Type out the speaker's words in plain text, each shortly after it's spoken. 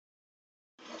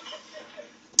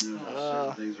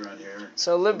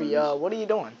So Libby, what are you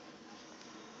doing?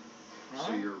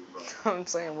 So you're, I'm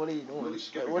saying, what are you doing? really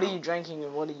skipping What are out. you drinking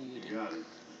and what are you eating? got it.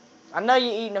 I know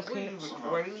you're eating a What are you peanut.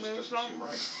 recording me or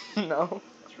something? No.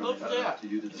 It's really not up to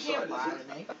you to You decide, can't is lie it?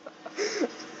 to me. But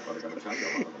I gotta tell you, a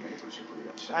lot of the neighbors are pretty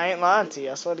upset. I ain't lying to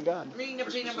you, I swear to God. I'm eating a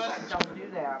peanut butter. Don't do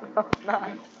that. I'm not.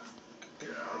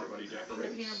 Everybody Eat a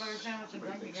decorates. peanut butter sandwich and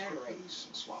drink a Gatorade.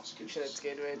 Swaps You kids. should it's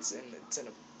Gatorade and it's in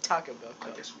a Taco Bell I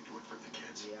cup. guess we do it for the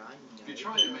kids. Yeah, I know. You're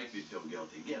trying to make me feel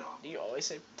guilty. Get off. Do you always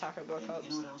say Taco Bell And cups?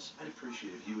 you know what else? I'd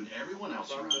appreciate if you and everyone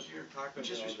else around here would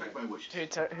just respect my wishes. Who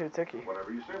took you?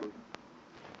 Whatever you say.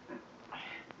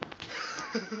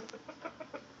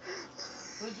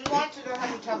 Would you like to know how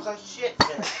many times I shit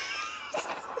there?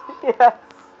 Yeah.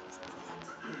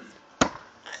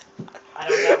 I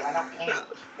don't know. I don't count.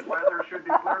 Weather should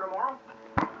be clear tomorrow.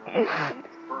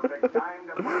 Perfect time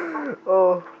to put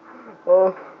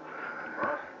Oh.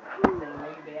 Then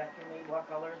maybe after me, what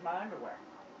color is my underwear?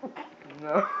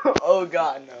 No. Oh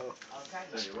God, no.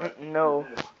 Okay. No.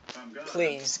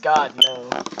 Please, God, no.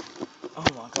 Oh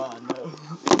my God, no.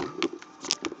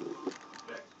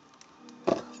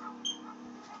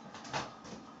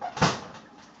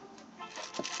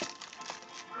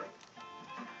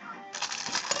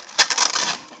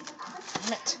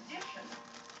 Damn it.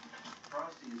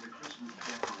 Frosty is a Christmas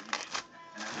decoration,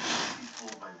 and I wish to be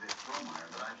told by Vic Fromeyer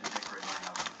that I can decorate my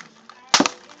house for Christmas.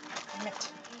 Damn it.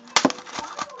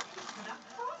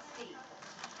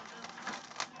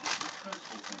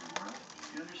 Stressful thing, Laura.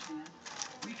 You understand?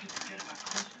 We could forget about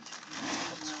Christmas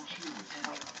if around here with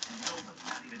help and nobody,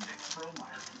 not even Vic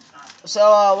Fromeyer, can stop us. So,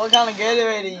 what kind of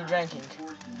Gatorade are you drinking?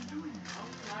 Forced into doing it.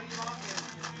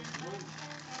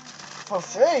 For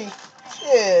free?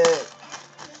 Shit.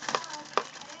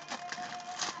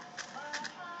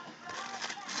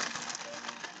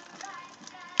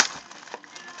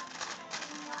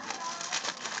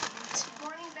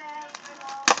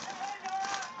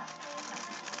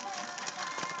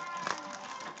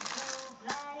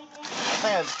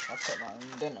 I think I put mine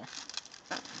in dinner.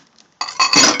 It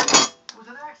was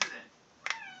an accident.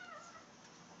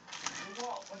 Hey,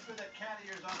 Walt, what's with that cat of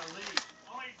yours on a leash?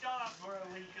 Only dog for a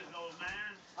week is old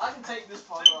man. I can take this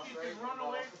part off, Think right? you can run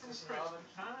away from Christmas,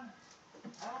 huh?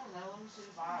 I don't know. Let me see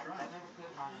the box. I never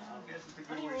cooked mine. Guess it's a What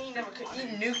good do you way mean to never save could? You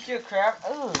money. nuke your crap?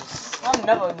 Ooh. I've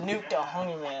never nuked a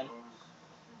hungry man.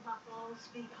 Muffles,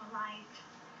 be polite.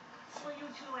 Will you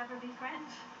two ever be friends?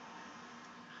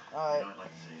 Alright. You know, I'd like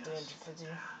to say yes. 350.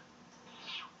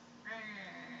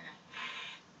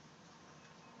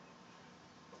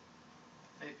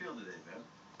 How you feel today, Bev?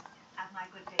 Have my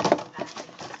good days go badly.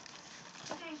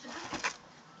 Today's a good day.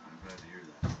 I'm glad to hear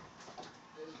that.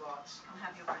 This box. Come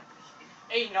have your breakfast.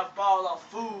 Eating up all our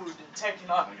food and taking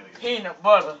our peanut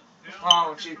butter. What's wrong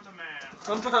with you?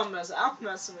 I'm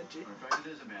messing with you. In fact,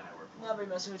 it is a man I work for. I'll be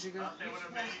messing with you, girl. They would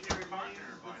have made you a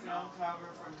partner by With now. no cover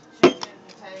from chicken,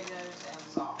 potatoes, and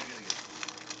sauce.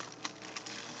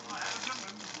 Well, have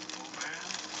something, old man.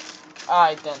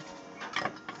 Alright then.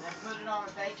 And then put it on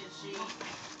a baking sheet.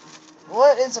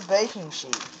 What is a baking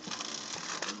sheet?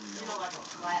 You know, like a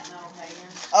flat metal pan.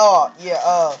 Oh, yeah,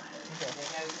 okay. That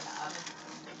goes in the oven.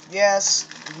 Yes,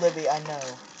 Libby, I know.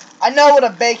 I know what a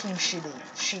baking sheet is.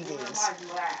 Why'd you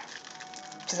laugh?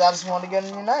 Because I just want to get on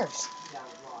your nerves. That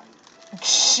was right.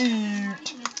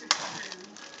 Shoot.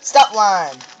 Stop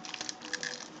lying.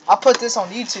 I'll put this on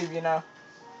YouTube, you know.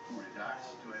 Morning, Doc.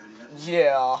 Do I have any message?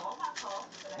 Yeah.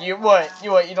 You what?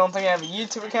 You don't think I have a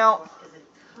YouTube account?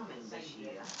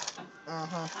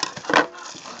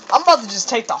 I'm about to just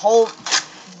take the whole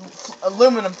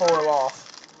aluminum foil off.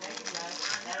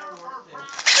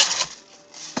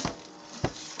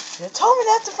 You told me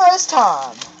that the first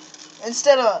time.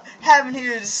 Instead of having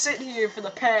here to sit here for the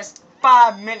past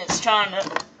 5 minutes trying to.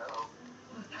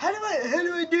 How do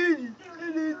I do this? How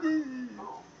do I do this?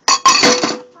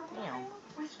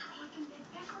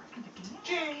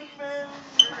 Damn.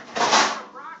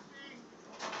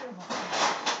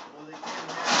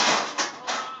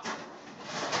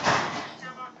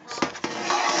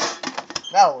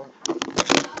 That'll work.